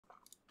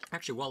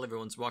Actually, while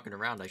everyone's walking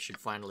around, I should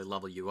finally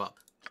level you up.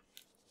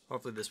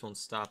 Hopefully this won't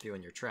stop you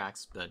in your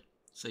tracks, but...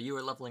 So you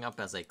are leveling up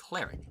as a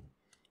cleric.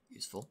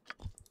 Useful.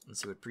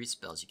 Let's see what priest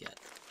spells you get.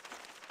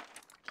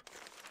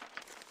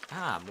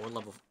 Ah, more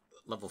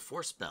level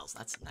 4 spells.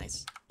 That's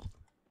nice.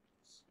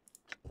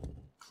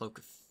 Cloak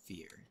of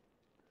Fear.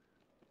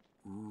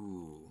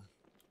 Ooh.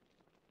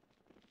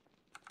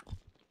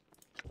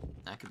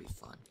 That could be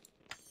fun.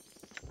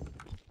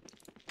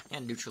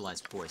 And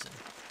neutralize poison.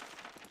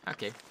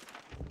 Okay.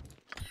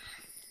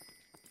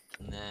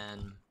 And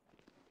then...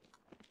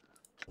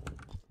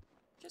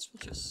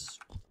 guess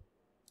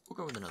we'll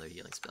go with another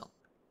healing spell.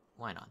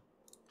 Why not?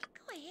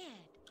 Go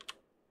ahead.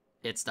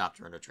 It stopped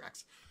her under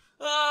tracks.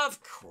 Of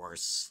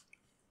course.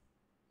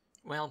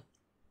 Well,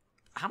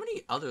 how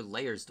many other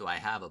layers do I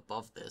have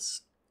above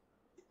this?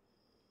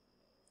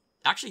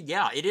 Actually,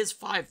 yeah, it is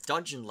 5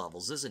 dungeon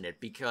levels, isn't it?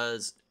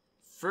 Because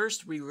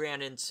first we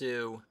ran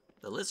into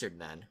the lizard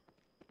men.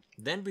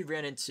 Then we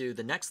ran into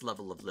the next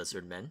level of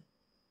lizard men.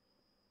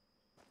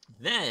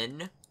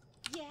 Then...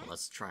 Yes?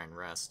 let's try and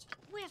rest.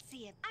 We'll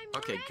see it. I'm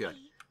Okay, ready. good.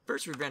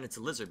 First we ran into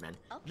lizard men,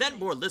 Okay. then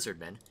more lizard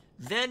men,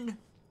 then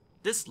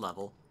this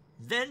level,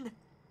 then,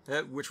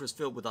 which was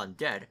filled with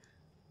undead,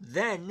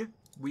 then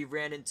we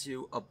ran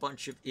into a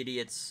bunch of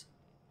idiots,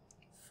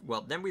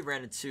 well, then we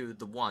ran into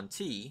the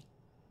Wanti,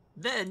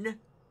 then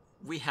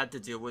we had to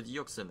deal with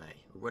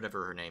Yuxame, or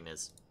whatever her name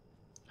is.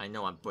 I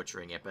know I'm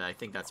butchering it, but I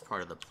think that's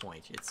part of the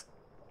point. It's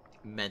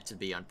meant to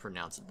be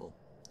unpronounceable.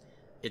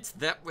 It's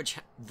that which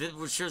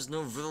has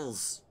no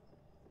vowels.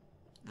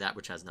 That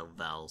which has no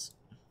vowels.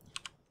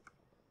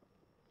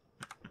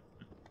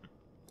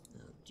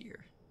 Oh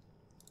dear.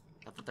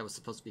 I thought that was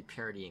supposed to be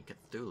parodying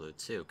Cthulhu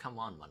too. Come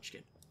on,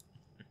 Munchkin.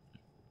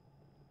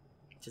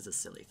 Which is a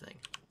silly thing.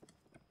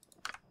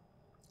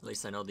 At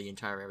least I know the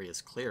entire area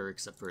is clear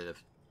except for the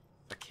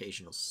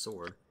occasional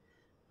sword.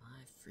 My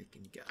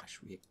freaking gosh,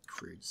 we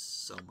accrued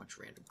so much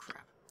random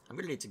crap. I'm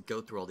gonna need to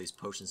go through all these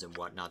potions and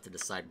whatnot to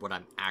decide what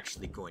I'm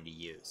actually going to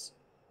use.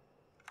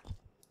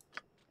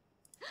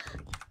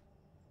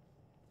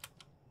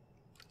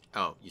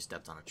 Oh, you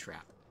stepped on a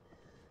trap.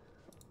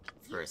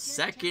 For a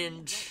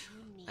second,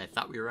 I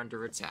thought we were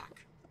under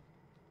attack.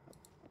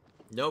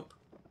 Nope.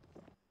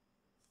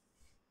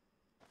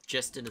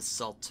 Just an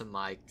assault to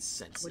my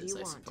senses,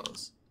 I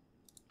suppose.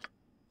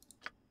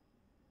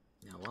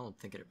 Now, while I'm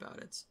thinking about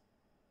it...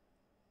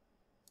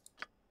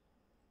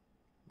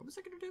 what was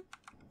I gonna do?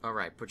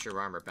 Alright, put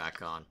your armor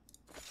back on.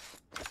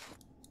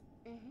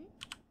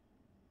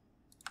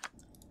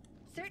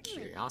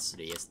 Certainly.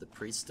 Curiosity, is the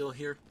priest still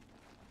here?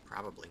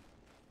 Probably.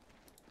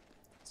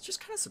 It's just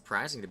kind of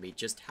surprising to me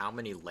just how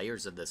many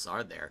layers of this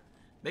are there.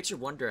 Makes you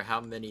wonder how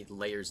many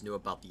layers knew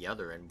about the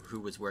other and who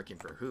was working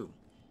for who.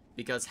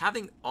 Because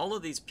having all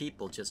of these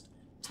people just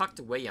tucked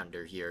away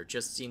under here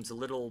just seems a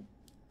little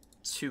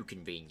too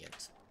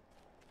convenient.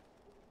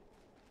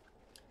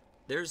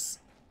 There's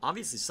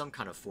obviously some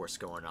kind of force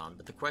going on,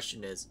 but the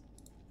question is,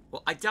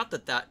 well, I doubt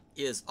that that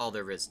is all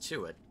there is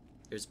to it.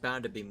 There's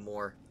bound to be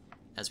more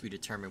as we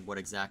determine what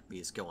exactly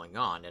is going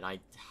on, and I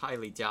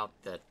highly doubt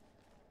that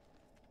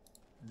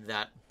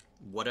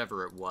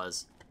whatever it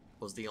was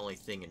the only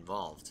thing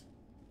involved.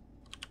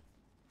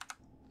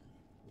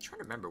 I'm trying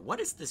to remember, what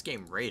is this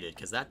game rated?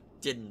 Because that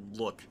didn't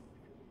look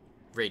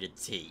rated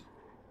T.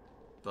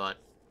 But,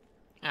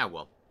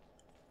 well.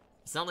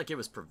 It's not like it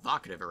was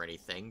provocative or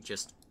anything,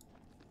 just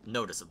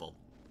noticeable.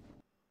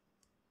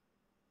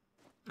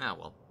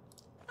 Well.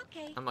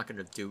 Okay. I'm not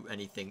going to do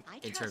anything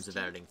in terms of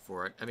editing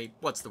for it. I mean,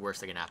 what's the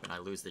worst that can happen? I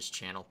lose this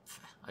channel?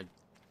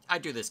 I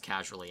do this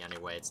casually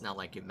anyway. It's not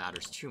like it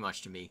matters too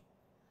much to me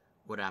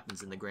what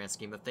happens in the grand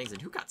scheme of things.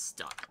 And who got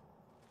stuck?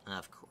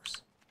 Of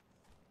course.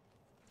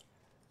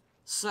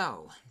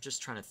 So, I'm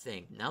just trying to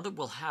think. Now that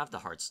we'll have the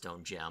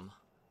Heartstone gem,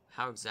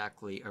 how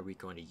exactly are we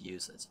going to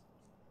use it?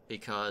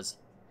 Because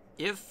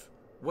if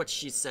what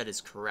she said is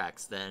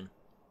correct, then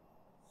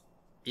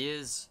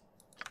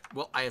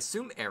well, I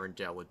assume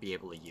Arendelle would be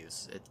able to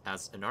use it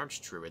as an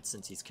Archdruid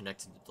since he's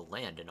connected to the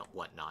land and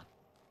whatnot.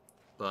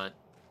 But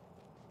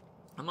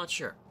I'm not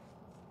sure.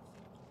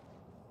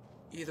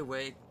 Either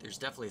way, there's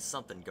definitely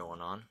something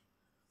going on.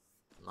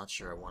 I'm not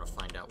sure I want to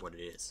find out what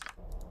it is.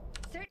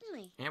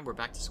 Certainly. And we're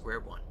back to square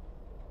one.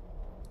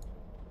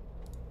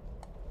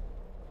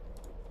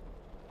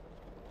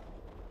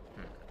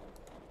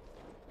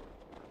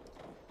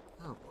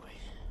 Oh boy.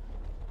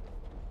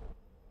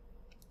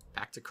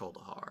 Back to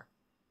Kuldahar.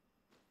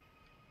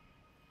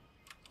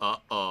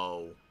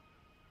 Uh-oh.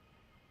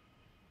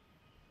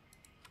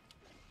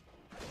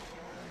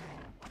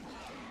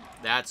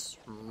 That's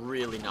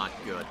really not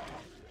good.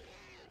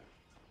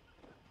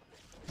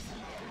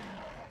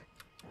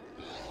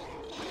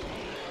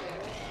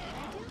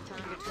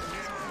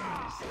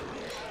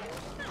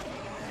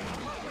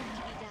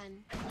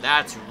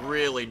 That's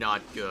really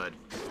not good.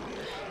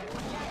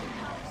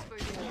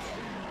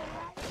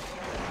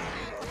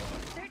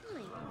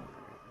 Certainly.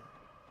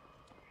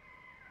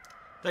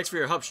 Thanks for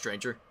your help,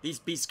 stranger. These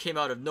beasts came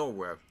out of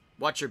nowhere.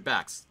 Watch your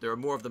backs. There are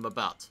more of them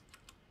about.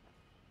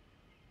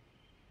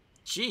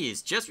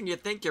 Jeez, just when you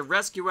think you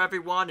rescue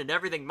everyone and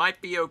everything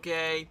might be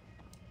okay,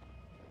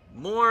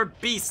 more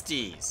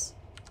beasties.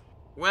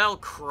 Well,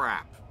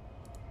 crap.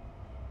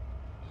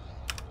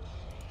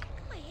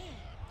 Go ahead.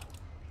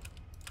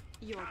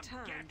 Your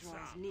time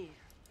draws near.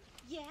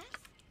 Yes?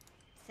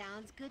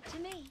 Sounds good to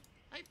me.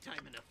 I've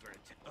time enough for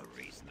a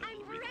reasonable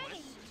I'm request.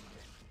 ready.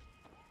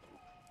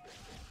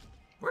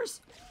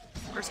 Where's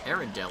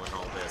Arendelle in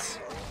all this?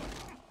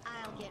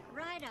 I'll get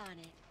right on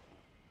it.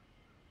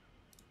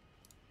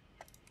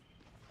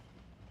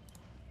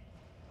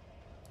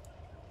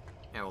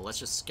 Yeah, well, let's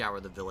just scour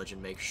the village and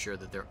make sure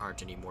that there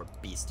aren't any more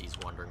beasties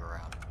wandering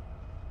around.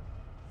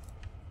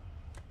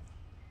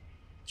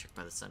 Check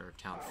by the center of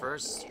town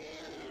first.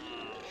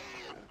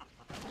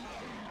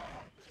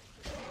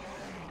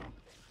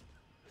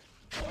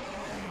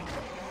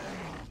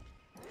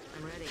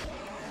 I'm ready.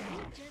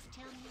 You just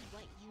tell me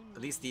what you need.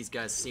 At least these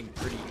guys seem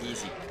pretty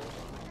easy.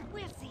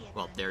 We'll see about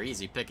Well, they're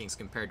easy pickings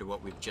compared to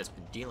what we've just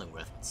been dealing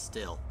with, but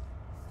still,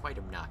 quite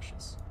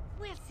obnoxious.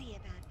 We'll see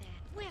about that.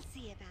 We'll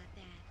see about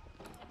that.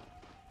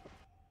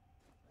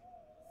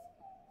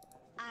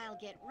 I'll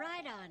get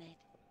right on it.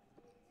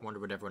 Wonder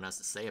what everyone has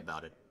to say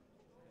about it.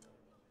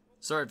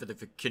 Sorry for the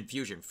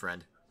confusion,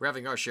 friend. We're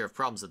having our share of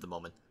problems at the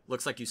moment.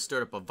 Looks like you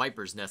stirred up a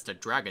viper's nest at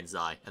Dragon's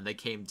Eye, and they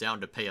came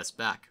down to pay us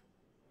back.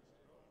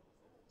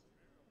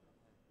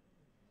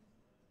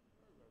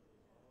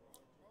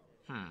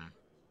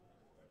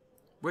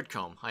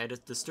 Whitcomb, I had a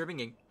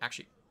disturbing...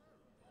 Actually,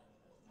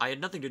 I had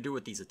nothing to do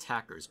with these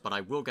attackers, but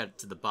I will get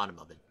to the bottom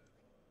of it.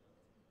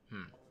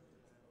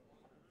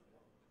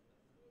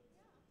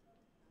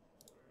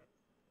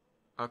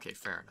 Okay,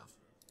 fair enough.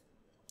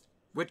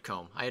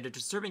 Whitcomb, I had a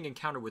disturbing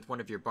encounter with one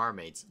of your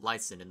barmaids,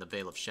 Lyson, in the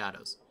Vale of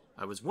Shadows.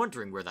 I was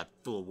wondering where that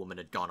fool woman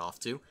had gone off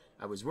to.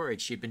 I was worried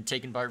she'd been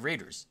taken by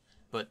raiders.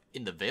 But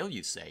in the Vale,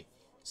 you say?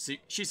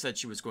 She said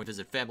she was going to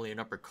visit family in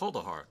Upper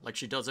Kuldahar, like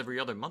she does every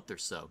other month or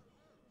so.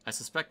 I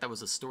suspect that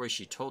was a story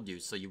she told you,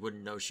 so you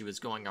wouldn't know she was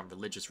going on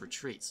religious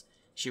retreats.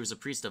 She was a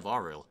priest of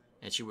Auril,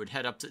 and she would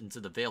head up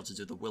into the Vale to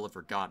do the will of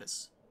her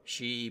goddess.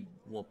 She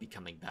won't be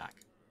coming back.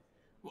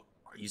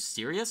 Are you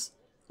serious?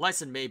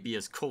 Lyson may be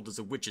as cold as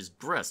a witch's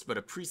breast, but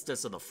a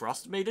priestess of the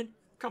Frost Maiden?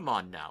 Come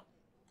on now.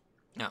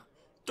 Now,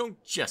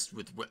 don't jest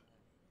with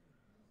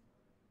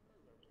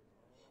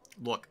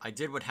Look, I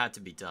did what had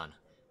to be done,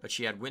 but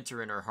she had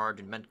winter in her heart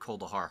and meant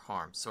Kuldahar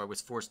harm, so I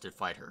was forced to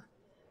fight her.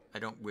 I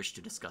don't wish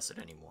to discuss it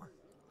anymore.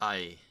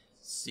 I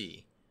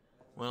see.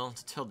 Well,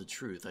 to tell the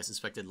truth, I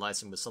suspected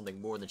Lyson was something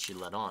more than she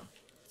let on.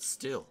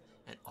 Still,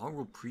 an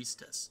Auril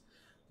priestess.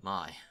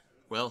 My.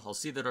 Well, I'll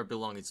see that our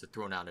belongings are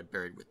thrown out and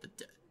buried with the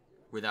dead.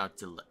 Without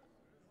delay.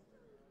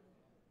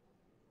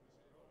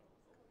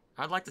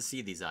 I'd like to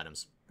see these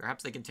items.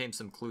 Perhaps they contain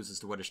some clues as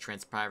to what is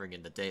transpiring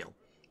in the Dale.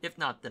 If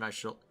not, then I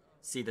shall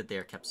see that they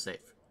are kept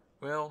safe.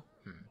 Well,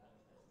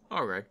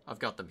 Alright, I've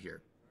got them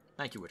here.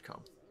 Thank you,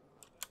 Whitcomb.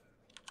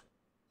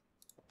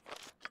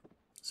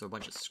 So a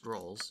bunch of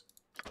scrolls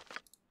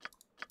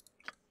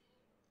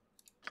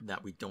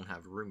that we don't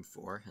have room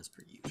for, as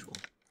per usual.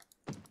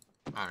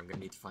 Alright, I'm gonna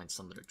need to find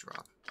something to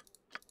drop.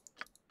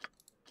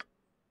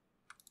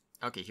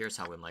 Okay, here's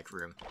how we make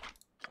room.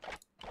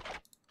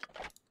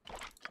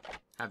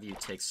 Have you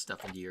take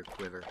stuff into your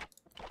quiver.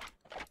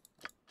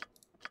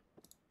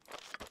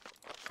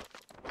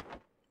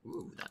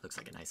 Ooh, that looks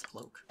like a nice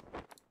cloak.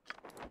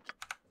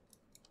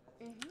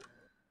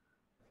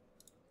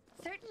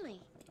 Certainly.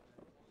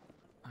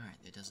 Alright,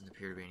 there doesn't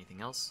appear to be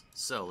anything else.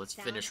 So, let's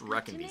Sounds finish good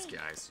wrecking to these me.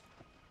 guys.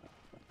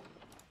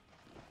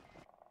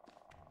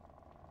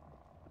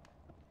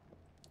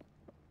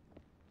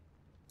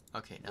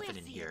 Okay, nothing We'll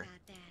in see here.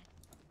 about that.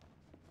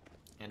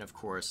 And of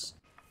course,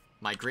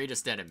 my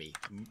greatest enemy,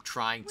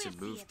 trying to We'll see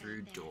move about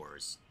through that.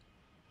 doors.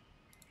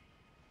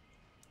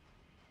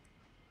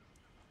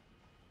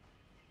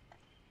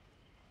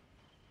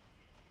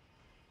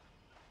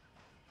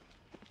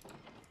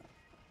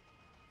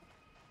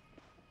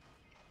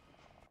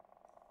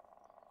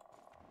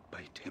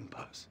 By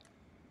Tempas,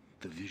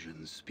 the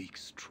vision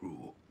speaks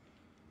true.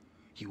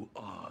 You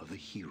are the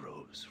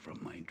heroes from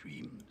my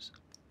dreams.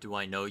 Do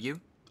I know you?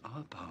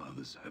 Our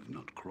paths have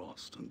not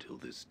crossed until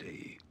this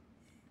day.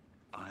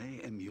 I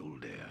am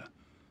Yoldair,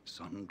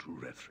 son to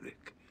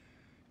Rethric,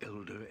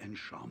 elder and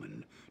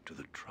shaman to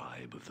the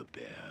tribe of the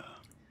Bear.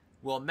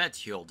 Well met,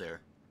 Hylder.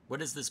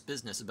 What is this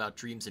business about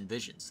dreams and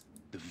visions?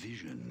 The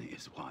vision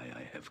is why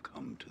I have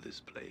come to this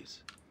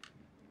place.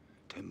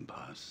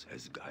 Tempas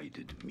has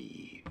guided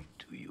me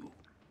to you.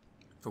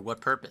 For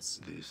what purpose?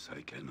 This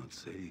I cannot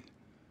say.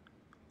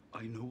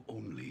 I know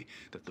only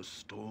that the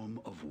storm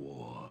of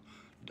war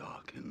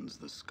darkens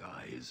the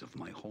skies of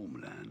my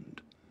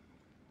homeland.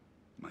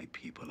 My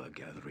people are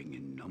gathering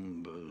in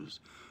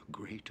numbers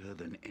greater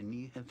than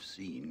any have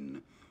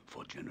seen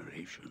for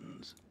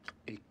generations.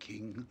 A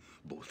king,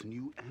 both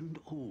new and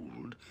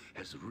old,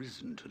 has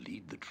risen to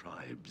lead the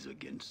tribes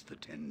against the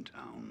 10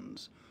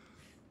 towns.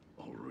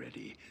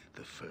 Already,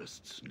 the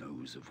first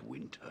snows of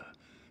winter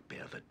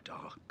bear the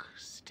dark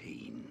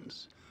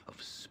stains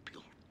of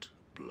spilt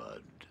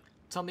blood.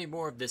 Tell me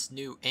more of this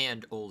new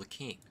and old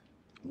king.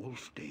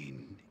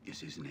 Wolfdane is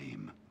his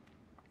name.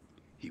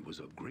 He was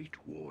a great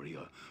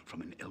warrior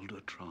from an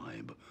elder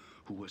tribe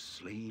who was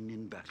slain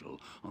in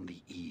battle on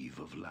the eve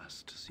of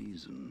last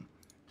season.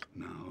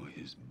 Now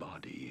his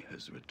body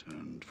has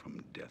returned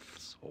from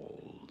death's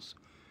halls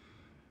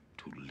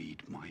to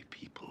lead my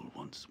people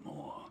once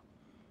more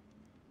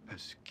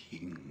as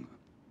king.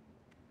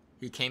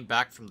 He came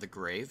back from the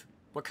grave?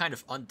 What kind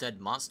of undead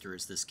monster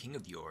is this king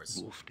of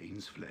yours?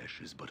 Wolfdane's flesh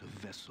is but a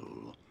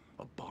vessel,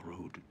 a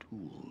borrowed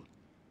tool.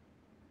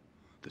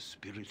 The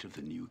spirit of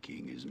the new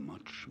king is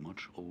much,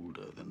 much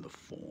older than the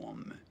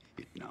form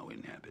it now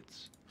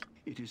inhabits.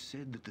 It is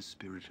said that the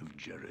spirit of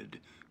Jared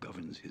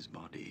governs his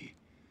body.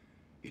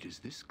 It is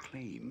this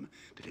claim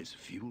that has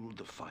fueled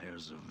the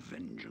fires of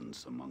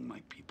vengeance among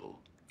my people.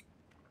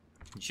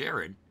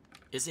 Jared?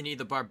 Isn't he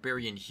the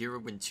barbarian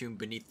hero entombed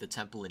beneath the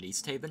temple in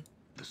East Haven?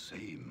 The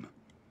same.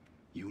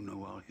 You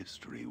know our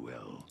history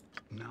well.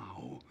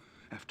 Now,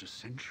 after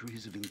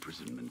centuries of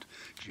imprisonment,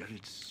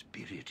 Jared's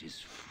spirit is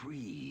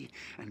free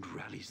and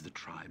rallies the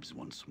tribes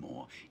once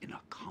more in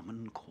a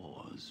common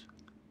cause.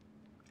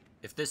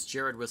 If this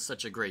Jared was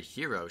such a great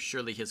hero,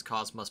 surely his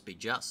cause must be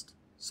just.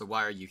 So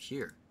why are you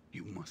here?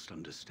 You must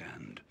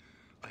understand.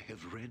 I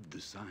have read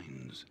the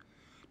signs.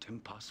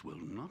 Tempas will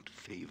not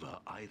favor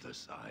either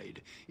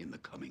side in the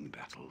coming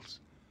battles.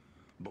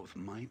 Both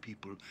my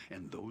people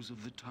and those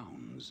of the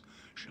towns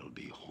shall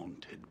be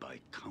haunted by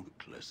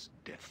countless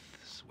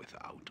deaths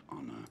without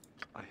honor.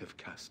 I have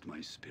cast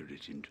my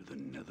spirit into the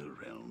nether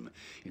realm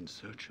in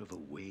search of a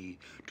way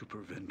to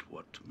prevent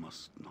what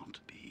must not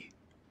be.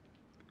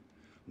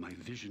 My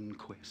vision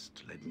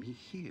quest led me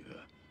here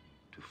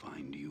to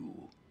find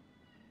you.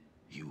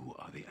 You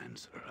are the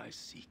answer I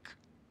seek.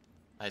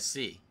 I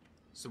see.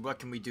 So what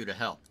can we do to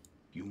help?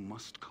 You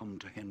must come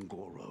to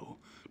Hengoro,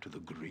 to the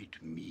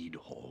great mead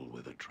hall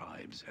where the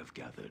tribes have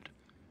gathered.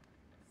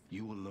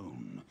 You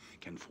alone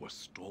can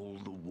forestall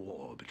the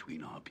war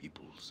between our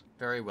peoples.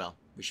 Very well.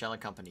 We shall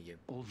accompany you.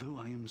 Although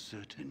I am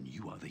certain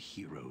you are the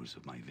heroes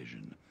of my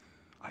vision,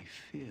 I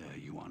fear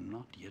you are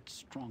not yet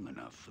strong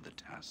enough for the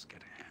task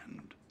at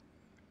hand.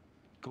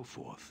 Go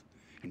forth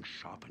and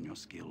sharpen your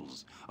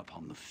skills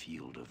upon the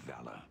field of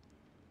valor.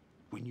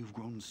 When you've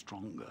grown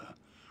stronger,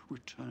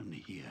 return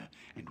here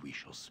and we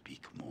shall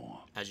speak more.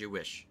 As you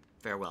wish.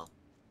 Farewell.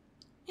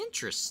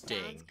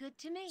 Interesting. Sounds good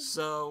to me.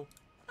 So,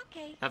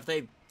 Okay. have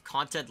they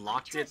content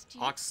locked it, trust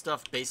you. locked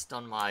stuff based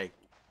on my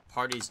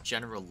party's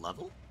general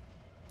level?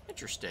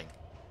 Interesting.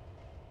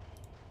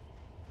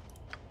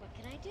 What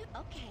can I do?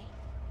 Okay.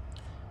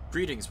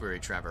 Greetings, weary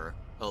traveler.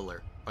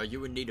 Oler, are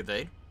you in need of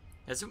aid?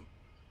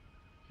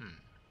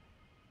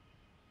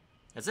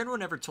 Has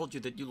anyone ever told you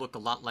that you look a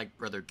lot like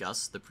Brother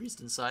Gus, the priest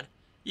inside?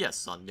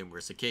 Yes, on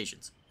numerous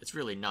occasions. It's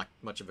really not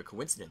much of a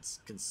coincidence,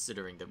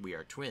 considering that we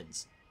are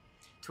twins.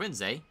 Twins,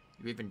 eh?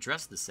 You even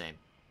dress the same.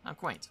 How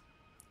quaint.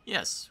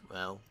 Yes,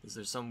 well, is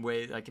there some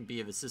way I can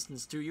be of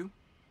assistance to you?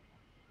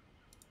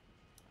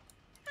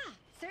 Ah,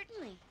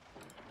 certainly.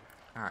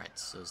 Alright,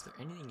 so is there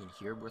anything in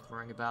here worth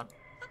worrying about?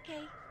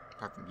 Okay.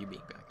 Apart from you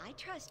being back. I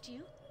trust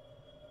you.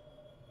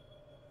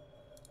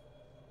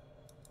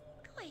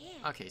 Go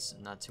ahead. Okay, so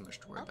not too much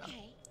to worry about.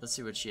 Okay. Let's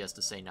see what she has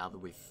to say now that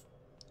we've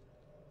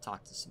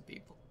talked to some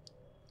people.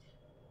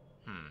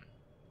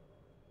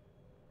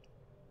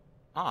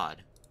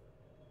 Odd.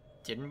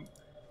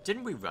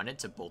 Didn't we run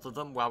into both of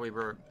them while we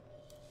were...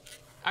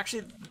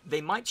 Actually,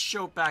 they might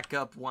show back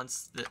up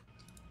once the...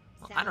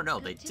 Well, I don't know,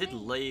 Sounds they good to did me.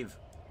 leave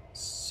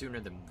sooner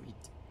than we did.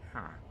 Huh.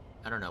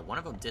 I don't know, one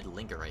of them did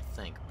linger, I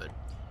think, but...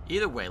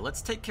 Either way,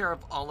 let's take care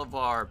of all of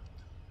our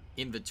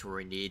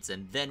inventory needs,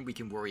 and then we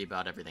can worry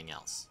about everything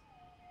else.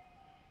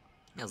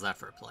 How's that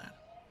for a plan?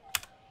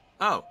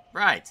 Oh,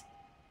 right.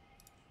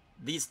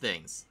 These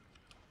things.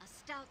 A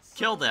stout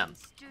Kill soul them. and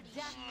sturdy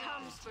That shield.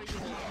 comes for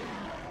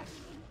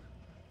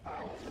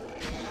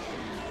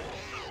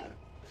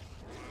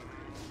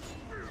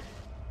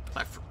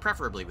you.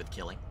 Preferably with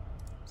killing.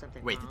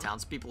 Something Wait, wrong? the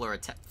townspeople are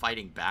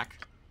fighting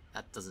back?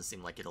 That doesn't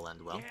seem like it'll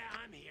end well. Yeah,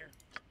 I'm here.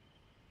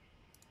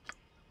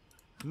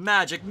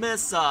 Magic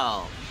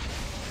missile!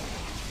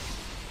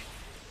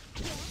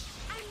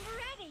 I'm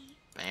ready.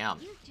 Bam.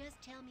 You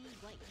just tell me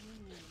what you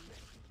need.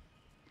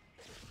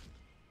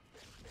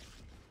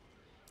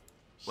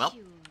 Well.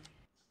 Sure.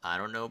 I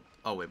don't know.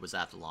 Oh, it was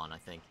Athlon, I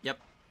think. Yep.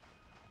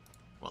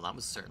 Well, that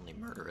was certainly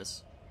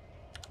murderous.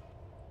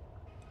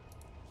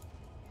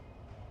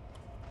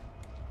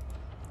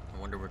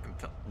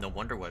 No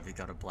wonder why we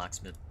got a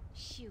blacksmith.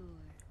 Sure.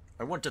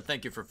 I want to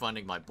thank you for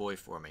finding my boy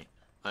for me.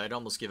 I had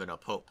almost given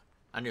up hope.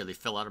 I nearly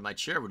fell out of my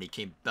chair when he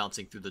came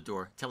bouncing through the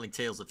door, telling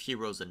tales of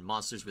heroes and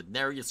monsters with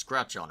nary a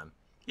scratch on him.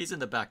 He's in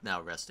the back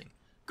now, resting.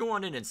 Go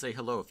on in and say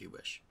hello if you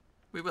wish.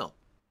 We will.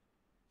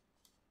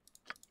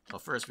 Well,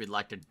 first we'd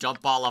like to dump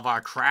all of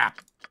our crap.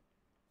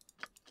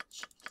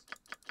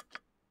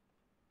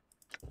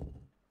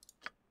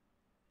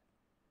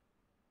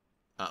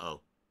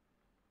 Uh-oh.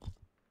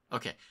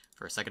 Okay,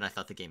 for a second I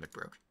thought the game had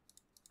broke.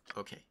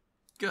 Okay,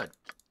 good.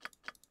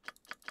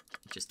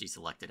 Just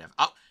deselected.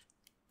 Oh!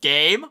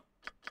 Game?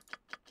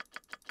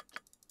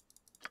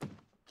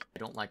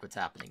 don't like what's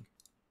happening.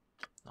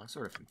 Some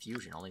sort of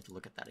confusion. I'll need to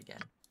look at that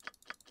again.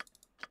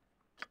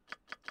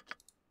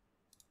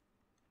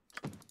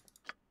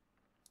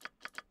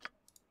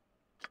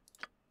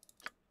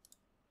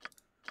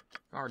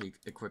 Already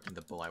equipping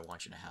the bow I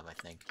want you to have, I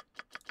think.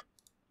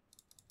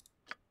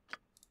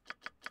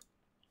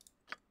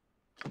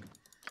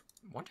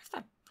 Wonder if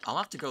that... I'll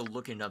have to go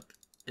look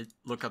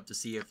up to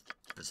see if...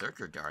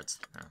 Berserker darts.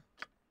 Huh.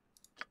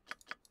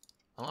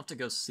 I'll have to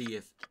go see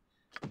if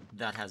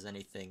that has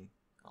anything...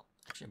 Oh,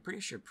 actually, I'm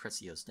pretty sure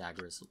Precio's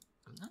dagger is...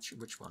 I'm not sure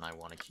which one I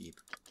want to keep.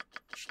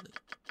 Actually,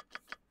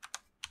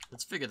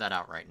 let's figure that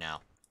out right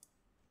now.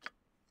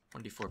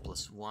 1d4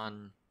 plus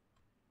 1...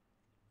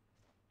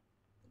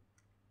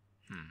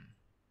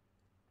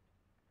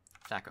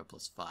 Thaco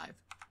plus 5.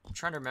 I'm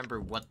trying to remember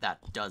what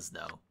that does,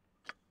 though.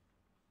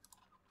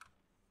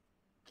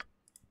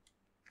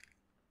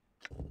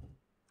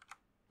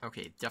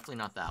 Okay, definitely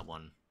not that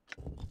one.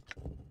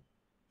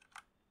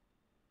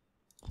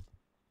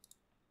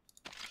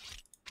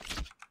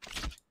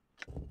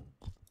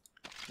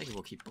 I think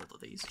we'll keep both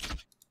of these.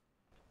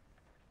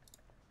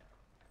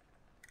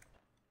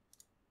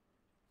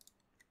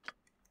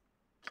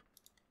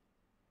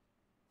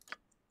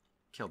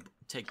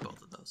 Take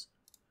both of those.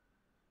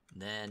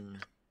 Then...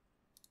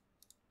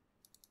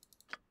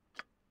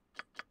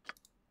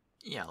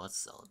 yeah, let's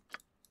sell it.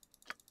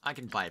 I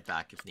can buy it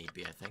back if need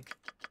be, I think.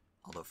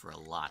 Although for a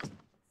lot.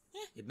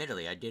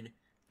 Admittedly, I did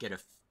get a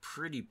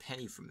pretty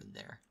penny from in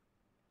there.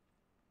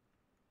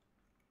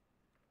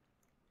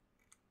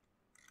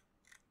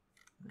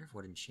 I wonder if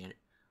what enchanted...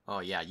 Oh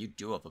yeah, you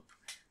do have a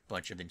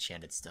bunch of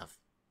enchanted stuff.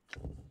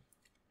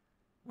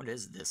 What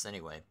is this,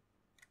 anyway?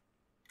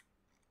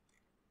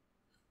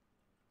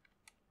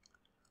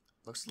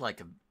 Looks like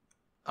a...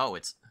 Oh,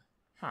 it's...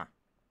 Huh.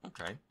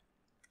 Okay.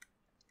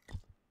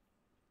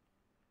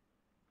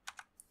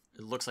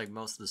 It looks like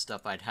most of the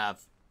stuff I'd have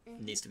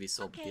needs to be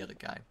sold with the other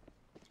guy.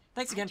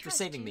 Thanks again for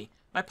saving me.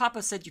 My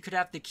papa said you could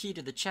have the key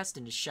to the chest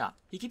in his shop.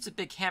 He keeps a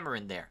big hammer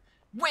in there.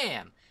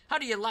 Wham! How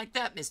do you like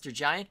that, Mr.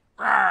 Giant?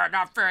 Rawr,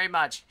 not very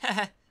much.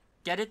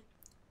 Get it?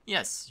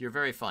 Yes, you're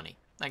very funny.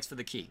 Thanks for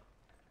the key.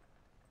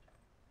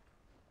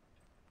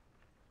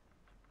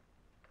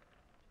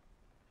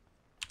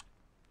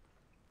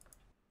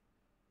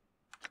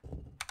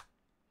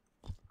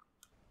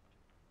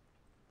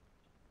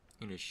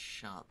 In his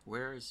shop.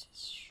 Where is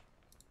his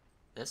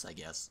this, I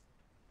guess.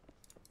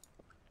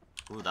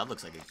 Ooh, that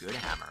looks like a good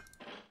hammer.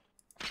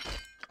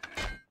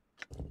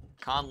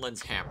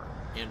 Conlin's hammer.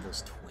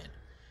 Anvil's twin.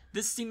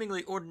 This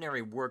seemingly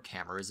ordinary work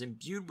hammer is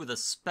imbued with a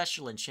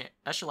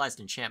specialized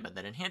enchantment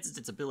that enhances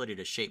its ability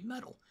to shape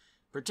metal,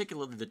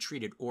 particularly the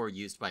treated ore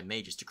used by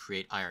mages to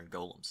create iron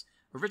golems.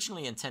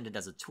 Originally intended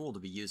as a tool to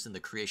be used in the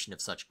creation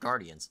of such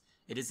guardians,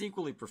 it is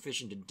equally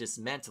proficient in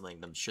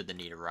dismantling them should the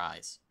need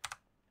arise.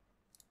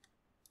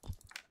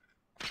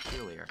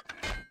 Peculiar.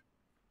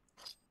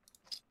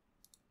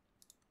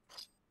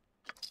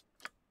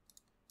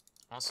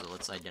 Also,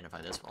 let's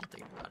identify this while I'm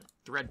thinking about it.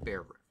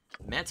 Threadbare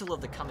Mantle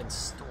of the Coming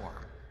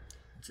Storm.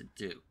 What's it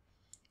do?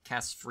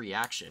 Cast free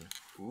action.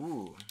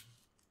 Ooh.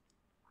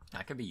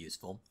 That could be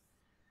useful.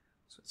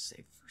 So let's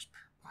save first.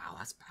 Wow,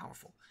 that's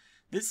powerful.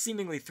 This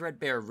seemingly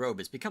threadbare robe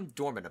has become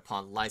dormant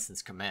upon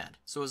licensed command,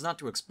 so as not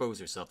to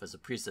expose herself as a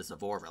priestess of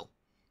Auril.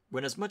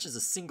 When as much as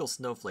a single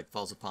snowflake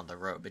falls upon the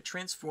robe, it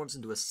transforms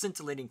into a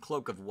scintillating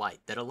cloak of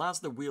white that allows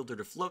the wielder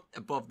to float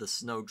above the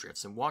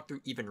snowdrifts and walk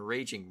through even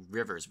raging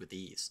rivers with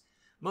ease.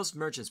 Most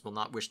merchants will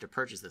not wish to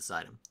purchase this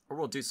item, or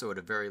will do so at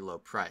a very low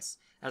price,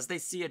 as they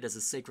see it as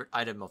a sacred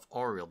item of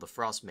Auril the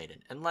Frost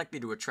Maiden, and likely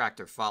to attract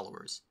her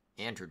followers,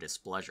 and her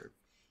displeasure.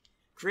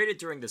 Created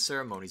during the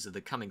ceremonies of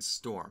the coming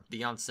storm,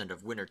 the onset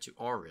of winter to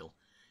Auril,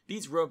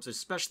 these robes are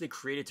specially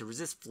created to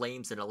resist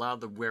flames and allow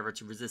the wearer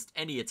to resist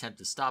any attempt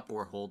to stop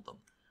or hold them.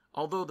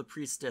 Although the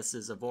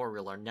priestesses of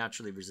Auril are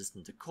naturally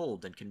resistant to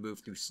cold and can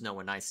move through snow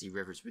and icy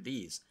rivers with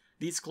ease,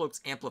 these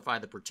cloaks amplify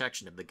the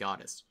protection of the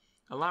goddess,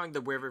 allowing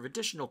the wearer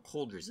additional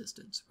cold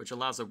resistance, which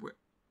allows a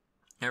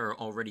wearer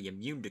already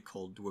immune to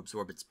cold to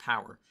absorb its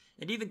power,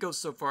 and even goes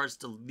so far as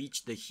to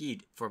leech the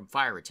heat from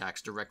fire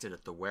attacks directed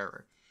at the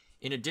wearer.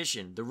 In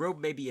addition, the robe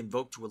may be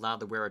invoked to allow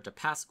the wearer to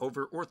pass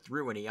over or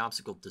through any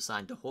obstacle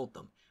designed to hold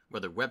them,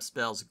 whether web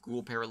spells,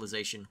 ghoul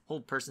paralyzation,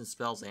 hold person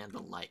spells, and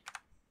the like.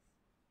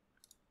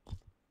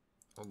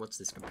 Well, what's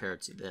this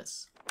compared to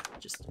this?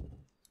 Just...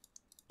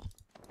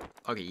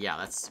 okay, yeah,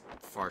 that's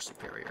far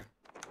superior.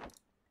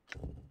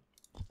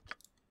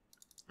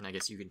 And I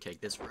guess you can take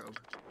this robe.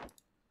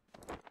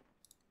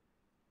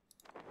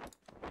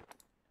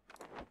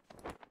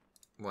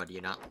 What, do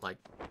you not like...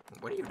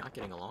 what are you not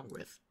getting along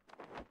with?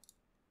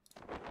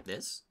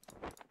 This?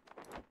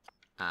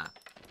 Ah.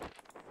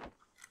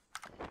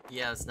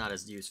 Yeah, it's not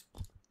as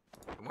useful.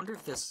 I wonder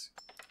if this...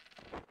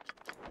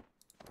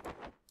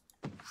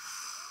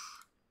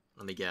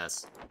 let me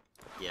guess.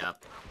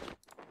 Yep.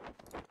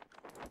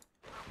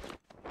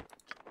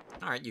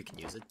 Alright, you can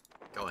use it.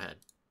 Go ahead.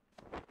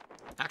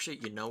 Actually,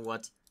 you know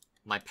what?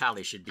 My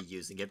pally should be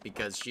using it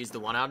because she's the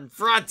one out in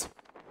front!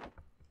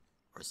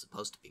 Or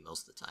supposed to be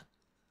most of the time.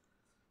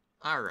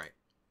 Alright.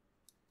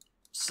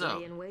 So,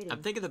 Ready and waiting.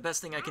 I'm thinking the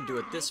best thing I can do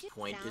at this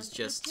point is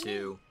just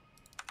to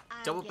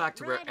double back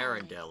to where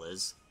Arendelle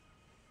is.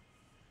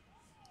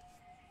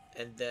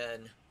 And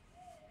then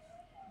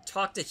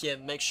talk to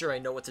him, make sure I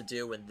know what to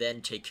do, and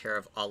then take care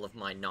of all of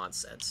my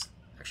nonsense.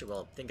 Actually,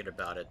 while I'm thinking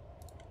about it,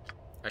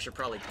 I should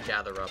probably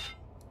gather up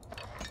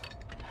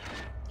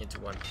into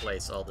one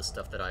place all the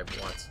stuff that I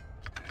want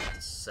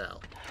to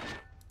sell.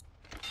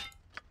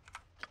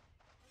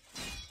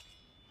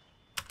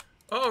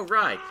 Oh,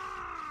 right!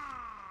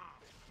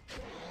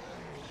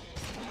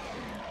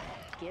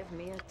 Give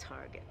me a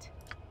target.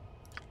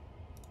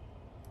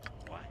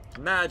 What?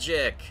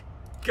 Magic!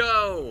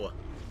 Go!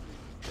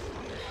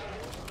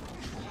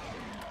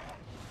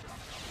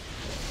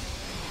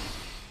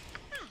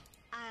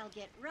 I'll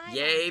get right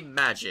Yay, on it.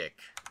 magic!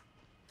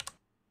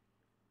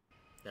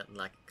 Nothing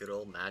like a good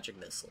old magic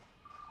missile.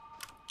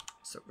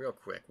 So, real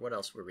quick, what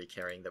else were we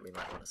carrying that we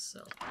might want to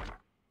sell?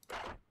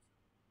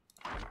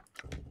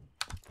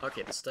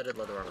 Okay, the studded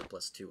leather armor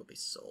 +2 will be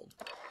sold.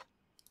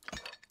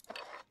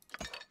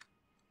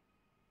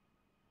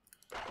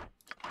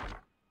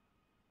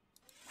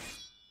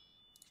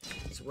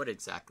 So what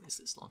exactly is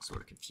this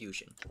longsword of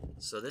confusion?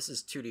 So this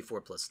is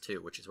 2d4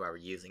 +2, which is why we're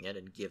using it,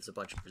 and gives a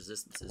bunch of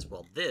resistances,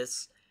 while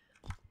this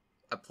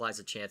applies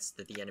a chance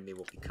that the enemy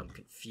will become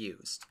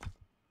confused.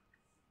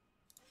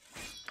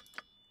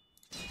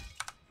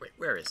 Wait,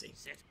 where is he?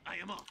 Set. I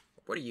am off.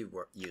 What are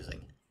you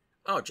using?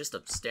 Oh, just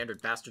a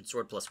standard bastard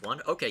sword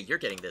 +1? Okay, you're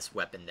getting this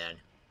weapon then.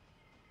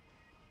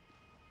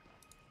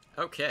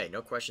 Okay,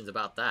 no questions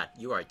about that.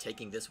 You are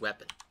taking this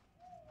weapon.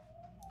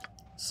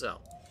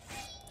 So.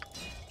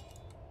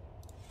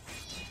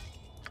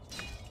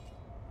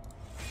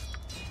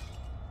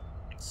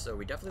 So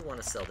we definitely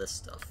want to sell this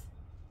stuff.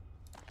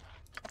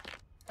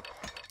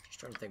 Just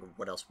trying to think of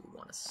what else we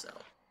want to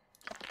sell.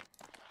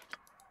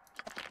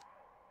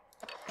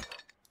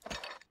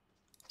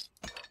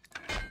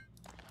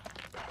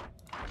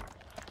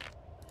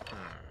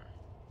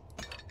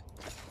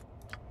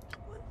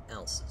 What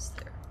else is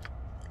there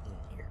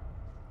in here?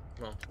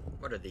 Well,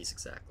 what are these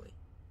exactly?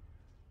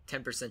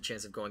 10%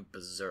 chance of going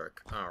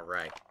berserk.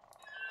 Alright.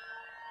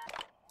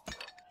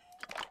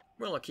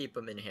 Well, I'll keep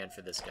them in hand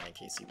for this guy in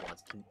case he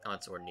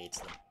wants or needs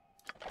them.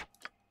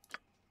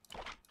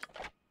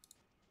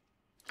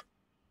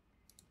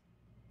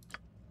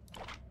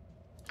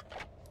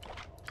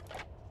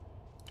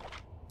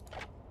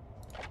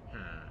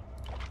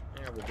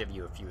 Yeah, we'll give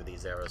you a few of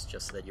these arrows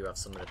just so that you have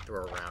something to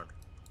throw around.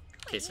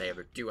 In case I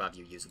ever do have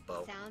you use a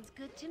bow. Sounds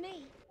good to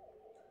me.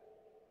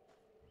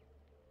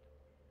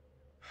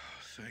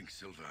 Thanks,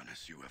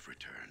 Sylvanus, you have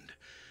returned.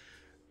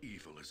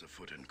 Evil is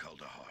afoot in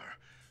Kuldahar.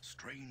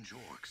 Strange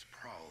orcs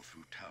prowl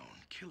through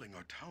town, killing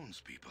our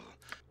townspeople.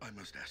 I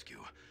must ask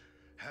you,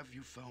 have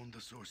you found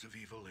the source of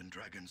evil in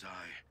Dragon's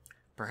Eye?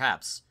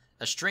 Perhaps.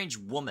 A strange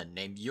woman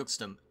named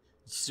Yuxtam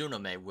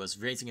Tsunome was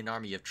raising an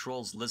army of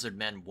trolls, lizard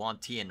men,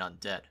 Wanti, and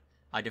undead.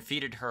 I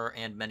defeated her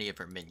and many of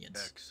her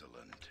minions.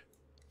 Excellent.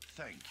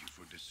 Thank you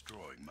for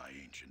destroying my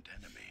ancient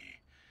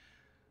enemy.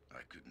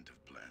 I couldn't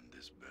have planned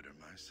this better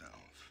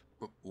myself.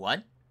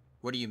 What?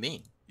 What do you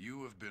mean?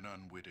 You have been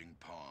unwitting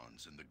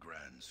pawns in the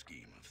grand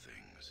scheme of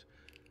things.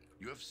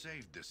 You have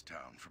saved this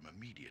town from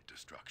immediate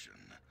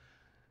destruction,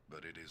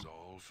 but it is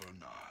all for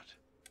naught.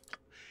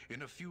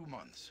 In a few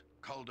months,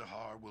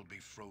 Kuldahar will be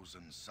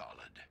frozen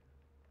solid.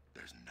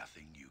 There's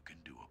nothing you can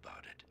do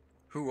about it.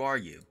 Who are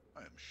you?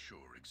 I am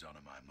sure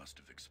Ixonamai must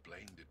have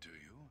explained it to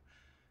you.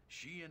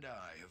 She and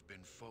I have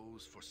been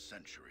foes for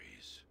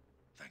centuries.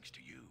 Thanks to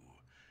you,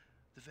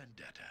 the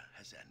vendetta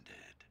has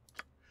ended.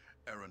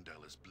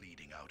 Arendelle is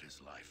bleeding out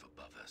his life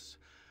above us.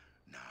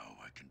 Now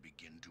I can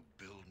begin to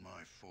build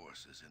my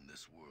forces in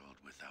this world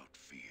without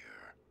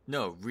fear.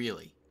 No,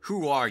 really.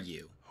 Who are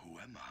you? Who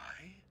am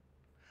I?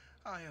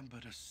 I am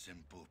but a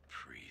simple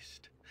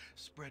priest,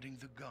 spreading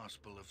the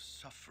gospel of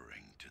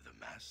suffering to the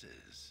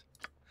masses.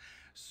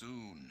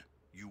 Soon,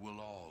 you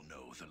will all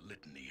know the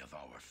litany of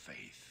our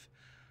faith.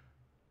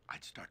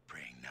 I'd start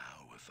praying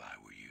now if I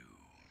were you.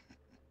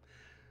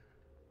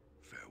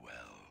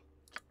 Farewell.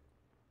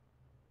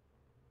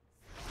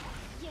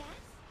 Yes?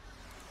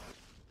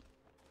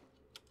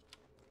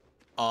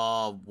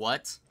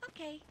 What?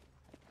 Okay.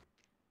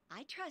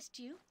 I trust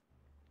you.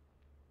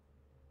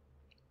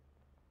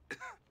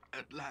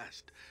 At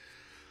last.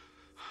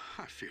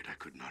 I feared I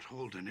could not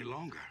hold any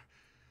longer.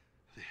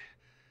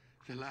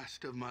 The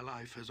last of my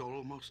life has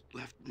almost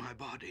left my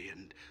body,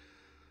 and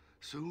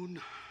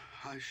soon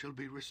I shall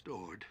be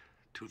restored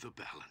to the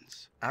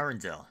balance.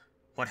 Arendelle,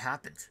 what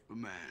happened? A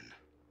man,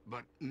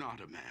 but not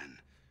a man.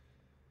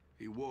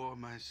 He wore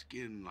my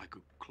skin like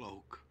a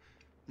cloak,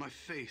 my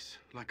face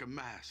like a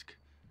mask.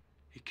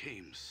 He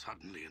came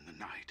suddenly in the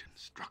night and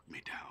struck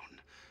me down.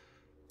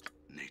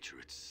 Nature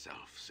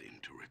itself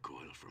seemed to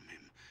recoil from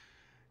him.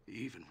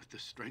 Even with the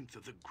strength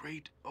of the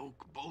great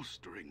oak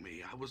bolstering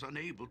me, I was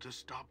unable to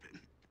stop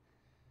him.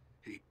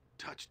 He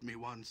touched me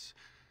once,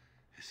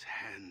 his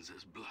hands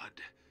as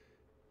blood,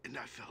 and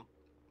I felt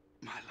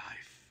my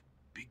life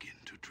begin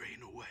to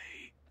drain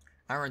away.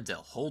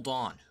 Arundel, hold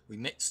on.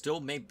 We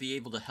still may be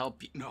able to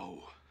help you.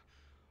 No.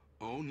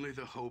 Only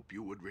the hope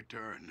you would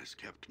return has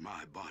kept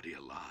my body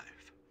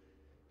alive.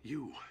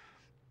 You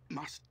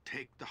must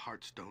take the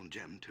Heartstone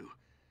gem to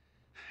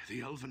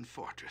the elven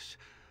fortress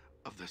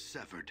of the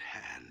Severed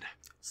Hand.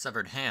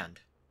 Severed Hand?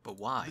 But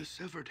why? The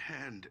Severed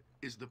Hand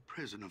is the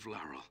prison of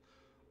Laurel,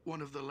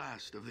 one of the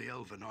last of the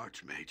elven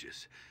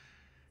archmages.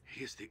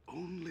 He is the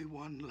only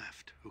one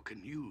left who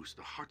can use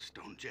the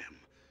Heartstone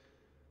gem,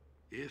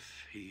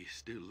 if he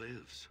still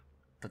lives.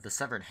 But the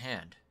Severed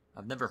Hand?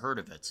 I've never heard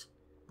of it.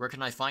 Where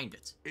can I find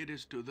it? It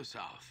is to the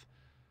south.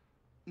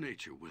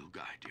 Nature will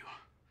guide you.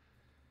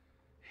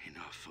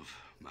 Enough of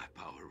my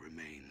power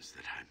remains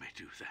that I may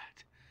do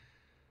that.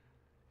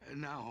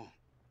 And now,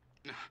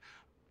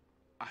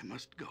 I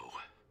must go.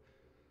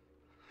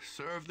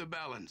 Serve the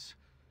balance.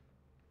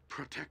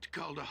 Protect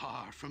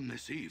Kuldahar from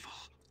this evil.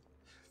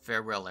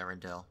 Farewell,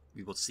 Arundel.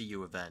 We will see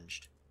you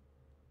avenged.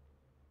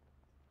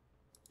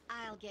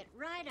 I'll get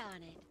right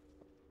on it.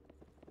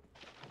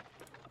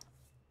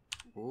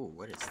 Ooh,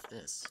 what is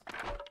this?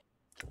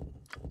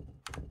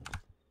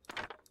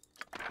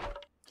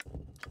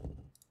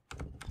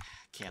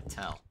 Can't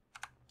tell.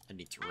 I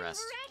need to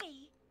rest. I'm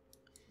ready.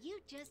 You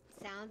just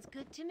sounds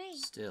good to me.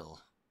 Still.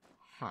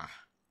 Huh.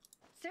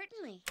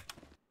 Certainly.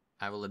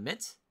 I will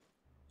admit,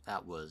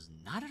 that was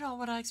not at all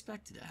what I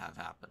expected to have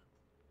happen.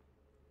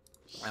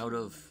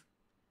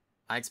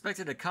 I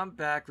expected to come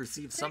back,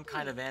 receive some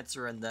kind of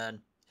answer, and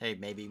then, hey,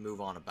 maybe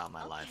move on about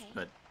my life,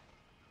 but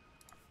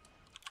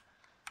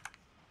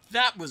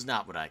that was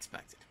not what I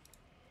expected.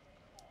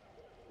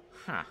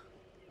 Huh.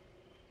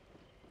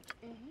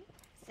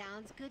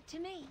 Sounds good to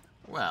me.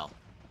 Well.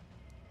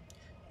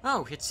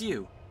 Oh, it's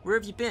you. Where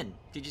have you been?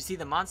 Did you see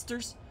the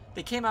monsters?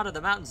 They came out of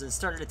the mountains and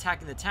started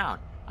attacking the town.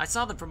 I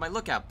saw them from my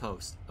lookout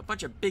post. A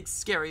bunch of big,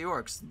 scary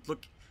orcs,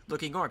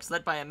 looking orcs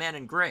led by a man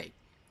in gray.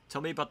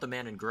 Tell me about the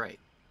man in gray.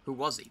 Who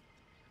was he?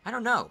 I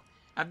don't know.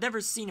 I've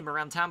never seen him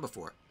around town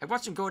before. I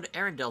watched him go into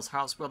Arendel's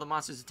house while the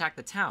monsters attacked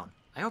the town.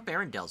 I hope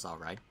Arendel's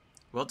alright.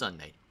 Well done,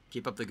 mate.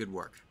 Keep up the good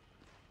work.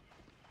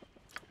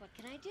 What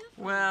can I do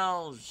for you?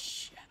 Well,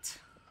 shit.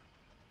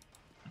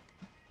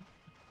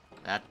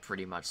 That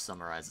pretty much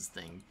summarizes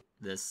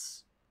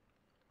this.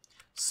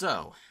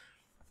 So,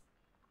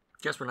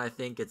 just when I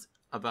think it's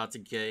about to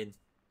gain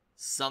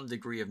some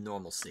degree of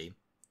normalcy,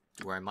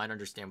 where I might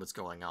understand what's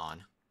going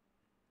on.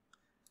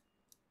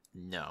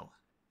 No.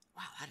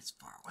 Wow, that is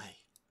far away.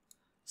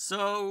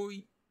 So,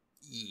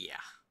 yeah.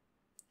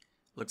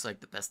 Looks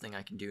like the best thing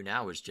I can do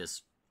now is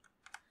just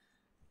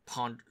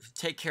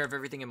take care of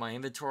everything in my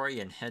inventory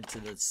and head to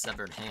the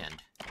Severed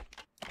Hand.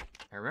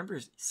 I remember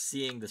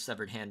seeing the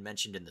Severed Hand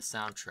mentioned in the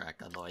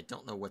soundtrack, although I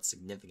don't know what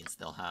significance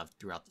they'll have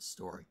throughout the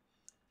story.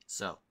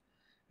 So,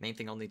 main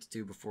thing I'll need to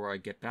do before I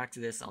get back to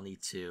this, I'll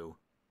need to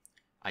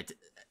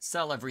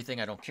sell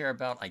everything I don't care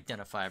about,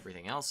 identify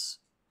everything else,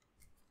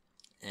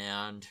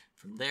 and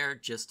from there,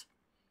 just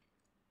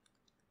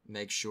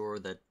make sure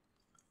that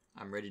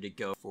I'm ready to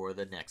go for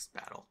the next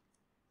battle.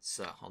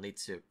 So, I'll need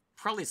to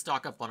probably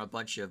stock up on a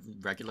bunch of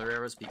regular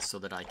arrows so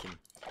that I can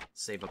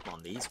save up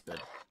on these,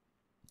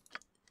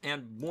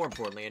 and more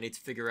importantly, I need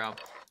to figure out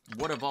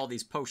what of all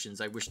these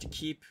potions I wish to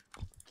keep,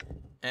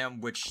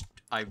 and which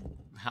I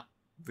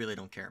really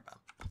don't care about.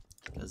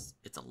 Because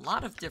it's a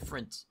lot of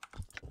different...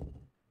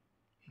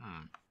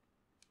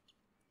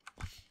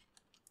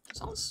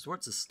 There's all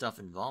sorts of stuff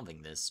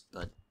involving this,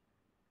 but...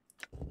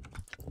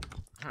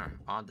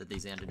 Odd that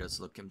these antidotes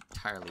look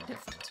entirely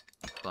different.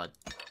 But...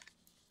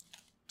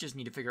 just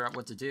need to figure out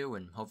what to do,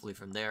 and hopefully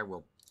from there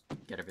we'll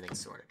get everything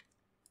sorted.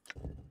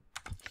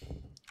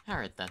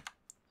 Alright then.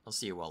 I'll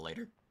see you all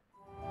later.